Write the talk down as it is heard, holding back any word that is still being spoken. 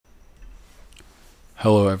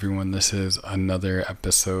Hello, everyone. This is another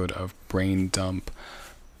episode of Brain Dump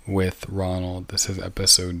with Ronald. This is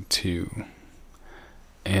episode 2.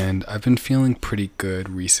 And I've been feeling pretty good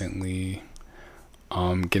recently.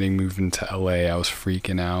 Getting moved into LA, I was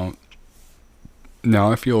freaking out.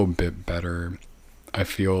 Now I feel a bit better. I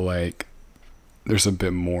feel like there's a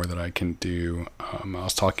bit more that I can do. I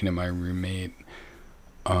was talking to my roommate,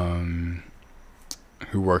 who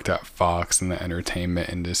worked at Fox in the entertainment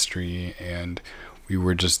industry, and we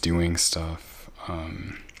were just doing stuff,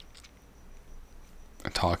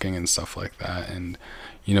 talking and stuff like that. And,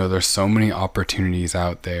 there's so many opportunities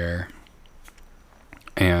out there,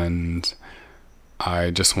 and I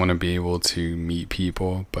just want to be able to meet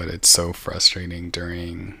people, but it's so frustrating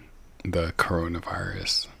during the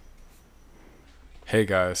coronavirus. Hey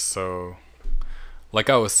guys, so like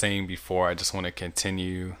I was saying before, I just want to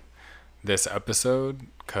continue this episode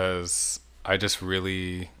because I just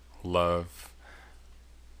really love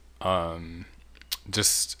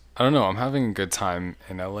just I don't know, I'm having a good time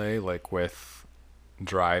in LA, like with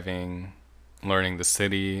driving, learning the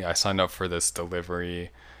city. I signed up for this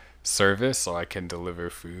delivery service so I can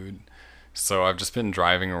deliver food. So I've just been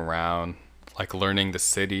driving around, like learning the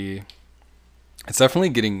city. It's definitely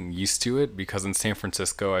getting used to it because in San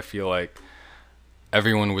Francisco, I feel like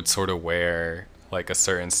everyone would sort of wear like a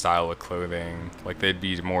certain style of clothing. Like they'd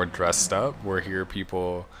be more dressed up, where here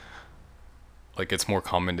people, like it's more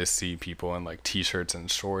common to see people in like t-shirts and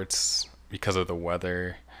shorts because of the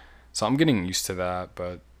weather. So I'm getting used to that,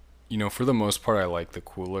 but for the most part I like the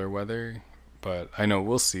cooler weather, but I know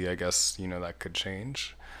we'll see. I guess, that could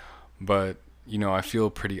change. But, I feel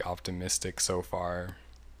pretty optimistic so far.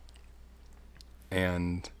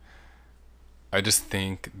 And I just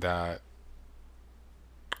think that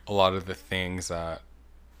a lot of the things that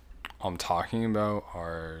I'm talking about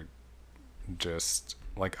are just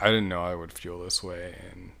like I didn't know I would feel this way,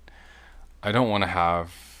 and I don't want to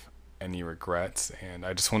have any regrets, and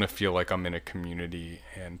I just want to feel like I'm in a community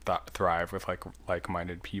and thrive with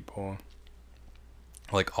like-minded people,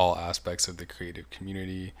 like all aspects of the creative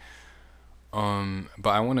community. But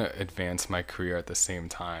I want to advance my career at the same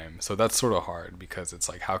time. So that's sort of hard because it's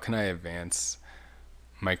like how can I advance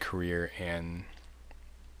my career and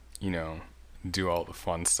you know do all the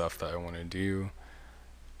fun stuff that I want to do.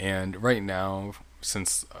 And right now,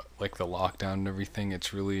 since like the lockdown and everything,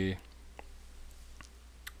 it's really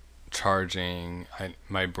charging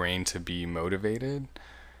my brain to be motivated.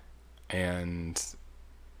 And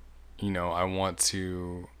I want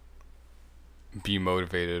to be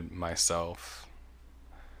motivated myself,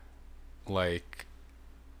 like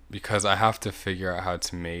because I have to figure out how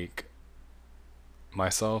to make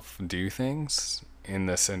myself do things in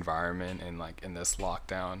this environment and like in this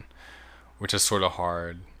lockdown, which is sort of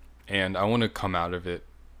hard. And I want to come out of it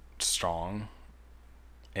strong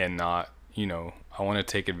and not, I want to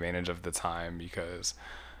take advantage of the time because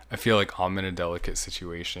I feel like I'm in a delicate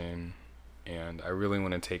situation and I really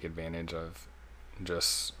want to take advantage of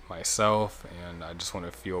just myself, and I just want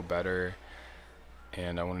to feel better,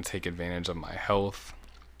 and I want to take advantage of my health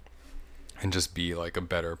and just be like a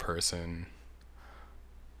better person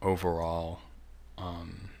overall,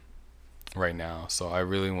 right now. So I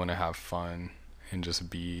really want to have fun and just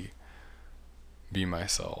be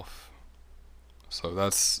myself. So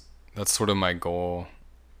that's sort of my goal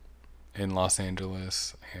in Los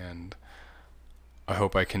Angeles, and I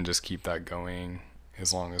hope I can just keep that going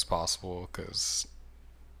as long as possible because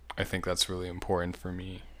I think that's really important for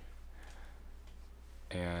me.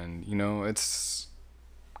 And it's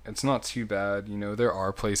not too bad. There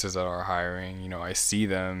are places that are hiring. I see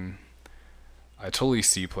them. I totally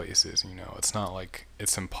see places. It's not like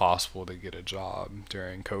it's impossible to get a job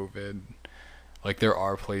during COVID. Like there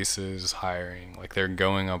are places hiring. Like they're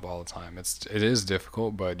going up all the time. It is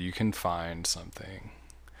difficult, but you can find something.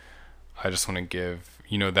 I just want to give,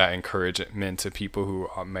 that encouragement to people who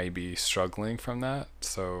may be struggling from that.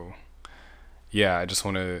 So, yeah, I just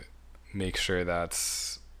want to make sure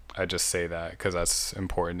I just say that because that's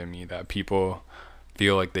important to me, that people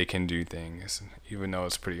feel like they can do things, even though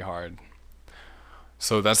it's pretty hard.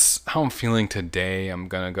 So that's how I'm feeling today. I'm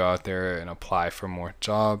going to go out there and apply for more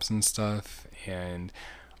jobs and stuff. And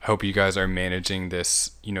I hope you guys are managing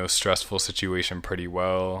this, stressful situation pretty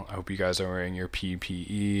well. I hope you guys are wearing your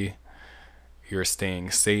PPE, you're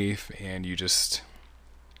staying safe, and you just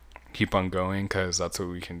keep on going because that's what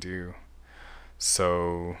we can do.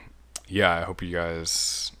 So, yeah, I hope you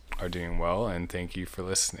guys are doing well, and thank you for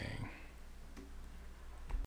listening.